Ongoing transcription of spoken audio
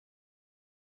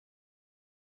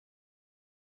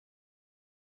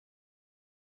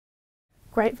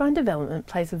Grapevine development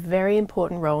plays a very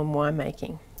important role in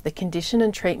winemaking. The condition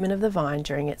and treatment of the vine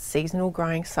during its seasonal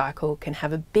growing cycle can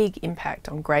have a big impact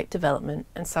on grape development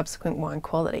and subsequent wine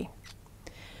quality.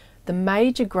 The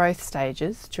major growth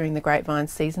stages during the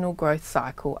grapevine's seasonal growth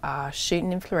cycle are shoot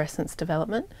and inflorescence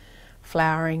development,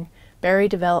 flowering, berry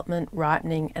development,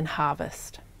 ripening and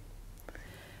harvest.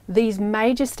 These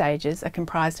major stages are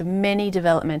comprised of many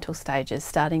developmental stages,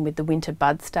 starting with the winter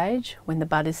bud stage, when the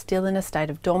bud is still in a state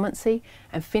of dormancy,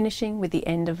 and finishing with the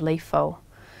end of leaf fall.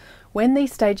 When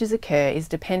these stages occur is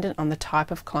dependent on the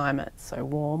type of climate, so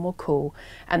warm or cool,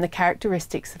 and the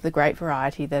characteristics of the grape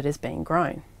variety that is being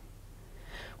grown.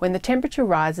 When the temperature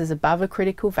rises above a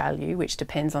critical value, which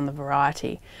depends on the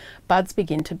variety, buds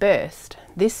begin to burst.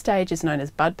 This stage is known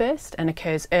as bud burst and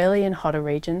occurs early in hotter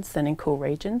regions than in cool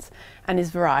regions and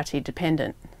is variety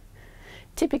dependent.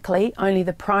 Typically, only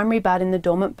the primary bud in the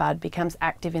dormant bud becomes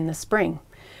active in the spring.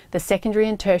 The secondary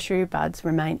and tertiary buds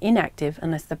remain inactive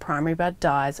unless the primary bud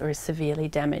dies or is severely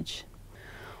damaged.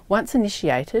 Once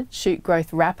initiated, shoot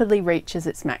growth rapidly reaches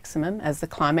its maximum as the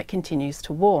climate continues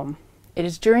to warm. It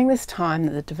is during this time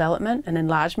that the development and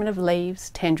enlargement of leaves,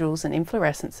 tendrils and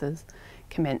inflorescences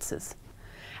commences.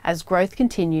 As growth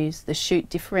continues, the shoot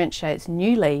differentiates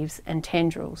new leaves and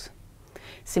tendrils.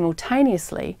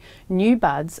 Simultaneously, new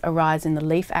buds arise in the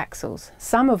leaf axils,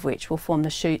 some of which will form the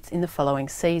shoots in the following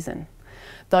season.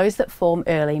 Those that form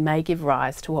early may give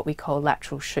rise to what we call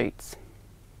lateral shoots.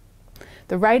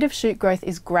 The rate of shoot growth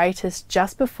is greatest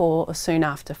just before or soon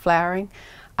after flowering.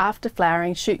 After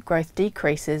flowering, shoot growth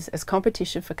decreases as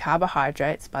competition for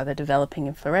carbohydrates by the developing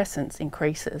inflorescence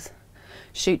increases.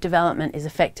 Shoot development is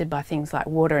affected by things like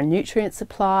water and nutrient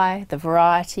supply, the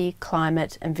variety,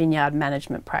 climate and vineyard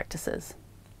management practices.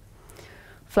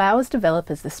 Flowers develop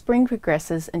as the spring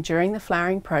progresses, and during the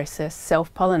flowering process,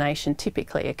 self-pollination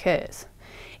typically occurs.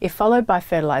 If followed by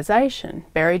fertilisation,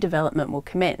 berry development will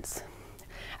commence.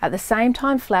 At the same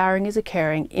time flowering is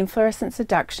occurring, inflorescence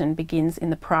seduction begins in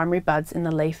the primary buds in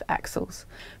the leaf axils.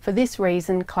 For this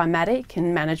reason, climatic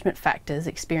and management factors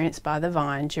experienced by the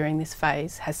vine during this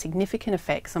phase has significant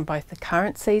effects on both the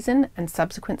current season and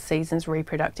subsequent seasons'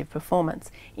 reproductive performance,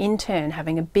 in turn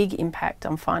having a big impact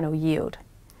on final yield.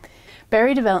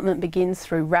 Berry development begins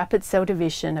through rapid cell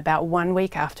division about 1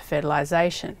 week after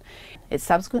fertilisation. It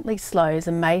subsequently slows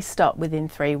and may stop within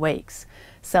 3 weeks.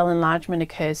 Cell enlargement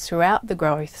occurs throughout the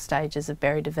growth stages of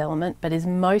berry development, but is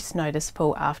most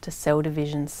noticeable after cell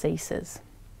division ceases.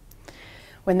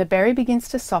 When the berry begins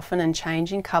to soften and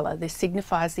change in colour, this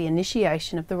signifies the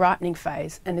initiation of the ripening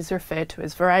phase and is referred to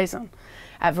as veraison.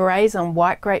 At veraison,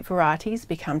 white grape varieties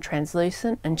become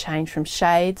translucent and change from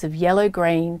shades of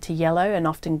yellow-green to yellow and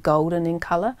often golden in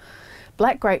colour.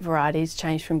 Black grape varieties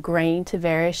change from green to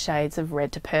various shades of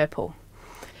red to purple.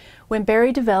 When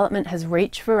berry development has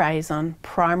reached veraison,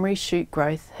 primary shoot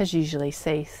growth has usually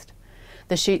ceased.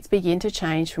 The shoots begin to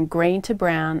change from green to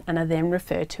brown and are then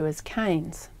referred to as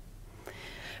canes.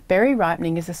 Berry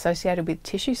ripening is associated with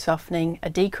tissue softening, a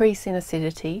decrease in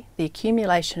acidity, the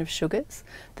accumulation of sugars,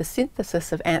 the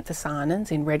synthesis of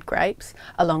anthocyanins in red grapes,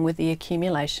 along with the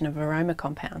accumulation of aroma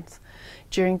compounds.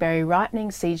 During berry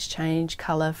ripening, seeds change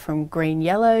colour from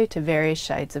green-yellow to various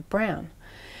shades of brown.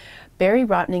 Berry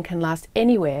ripening can last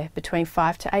anywhere between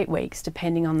 5 to 8 weeks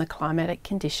depending on the climatic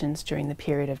conditions during the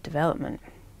period of development.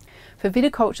 For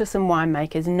viticulturists and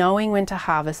winemakers, knowing when to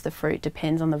harvest the fruit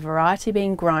depends on the variety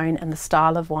being grown and the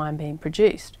style of wine being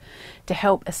produced. To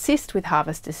help assist with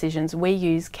harvest decisions, we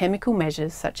use chemical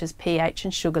measures such as pH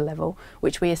and sugar level,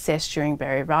 which we assess during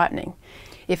berry ripening.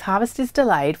 If harvest is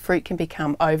delayed, fruit can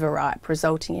become overripe,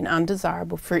 resulting in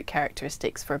undesirable fruit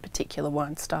characteristics for a particular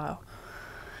wine style.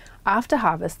 After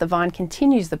harvest, the vine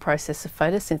continues the process of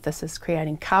photosynthesis,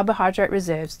 creating carbohydrate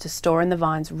reserves to store in the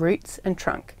vine's roots and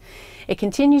trunk. It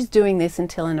continues doing this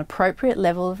until an appropriate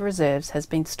level of reserves has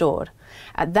been stored.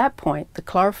 At that point, the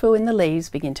chlorophyll in the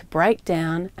leaves begin to break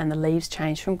down and the leaves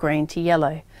change from green to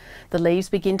yellow. The leaves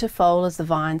begin to fold as the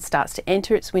vine starts to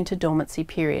enter its winter dormancy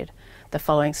period. The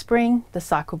following spring, the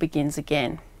cycle begins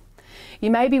again. You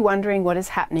may be wondering what is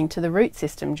happening to the root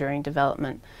system during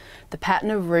development. The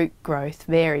pattern of root growth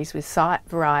varies with site,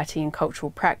 variety and cultural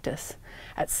practice.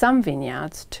 At some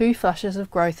vineyards, 2 flushes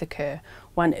of growth occur,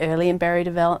 one early in berry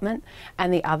development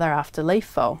and the other after leaf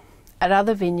fall. At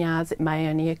other vineyards, it may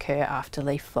only occur after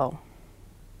leaf fall.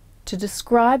 To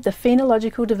describe the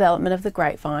phenological development of the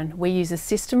grapevine, we use a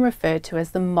system referred to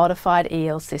as the modified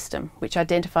EL system, which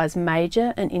identifies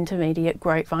major and intermediate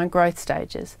grapevine growth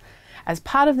stages. As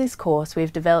part of this course, we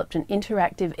have developed an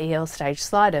interactive EL stage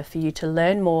slider for you to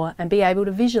learn more and be able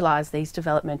to visualise these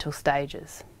developmental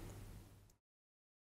stages.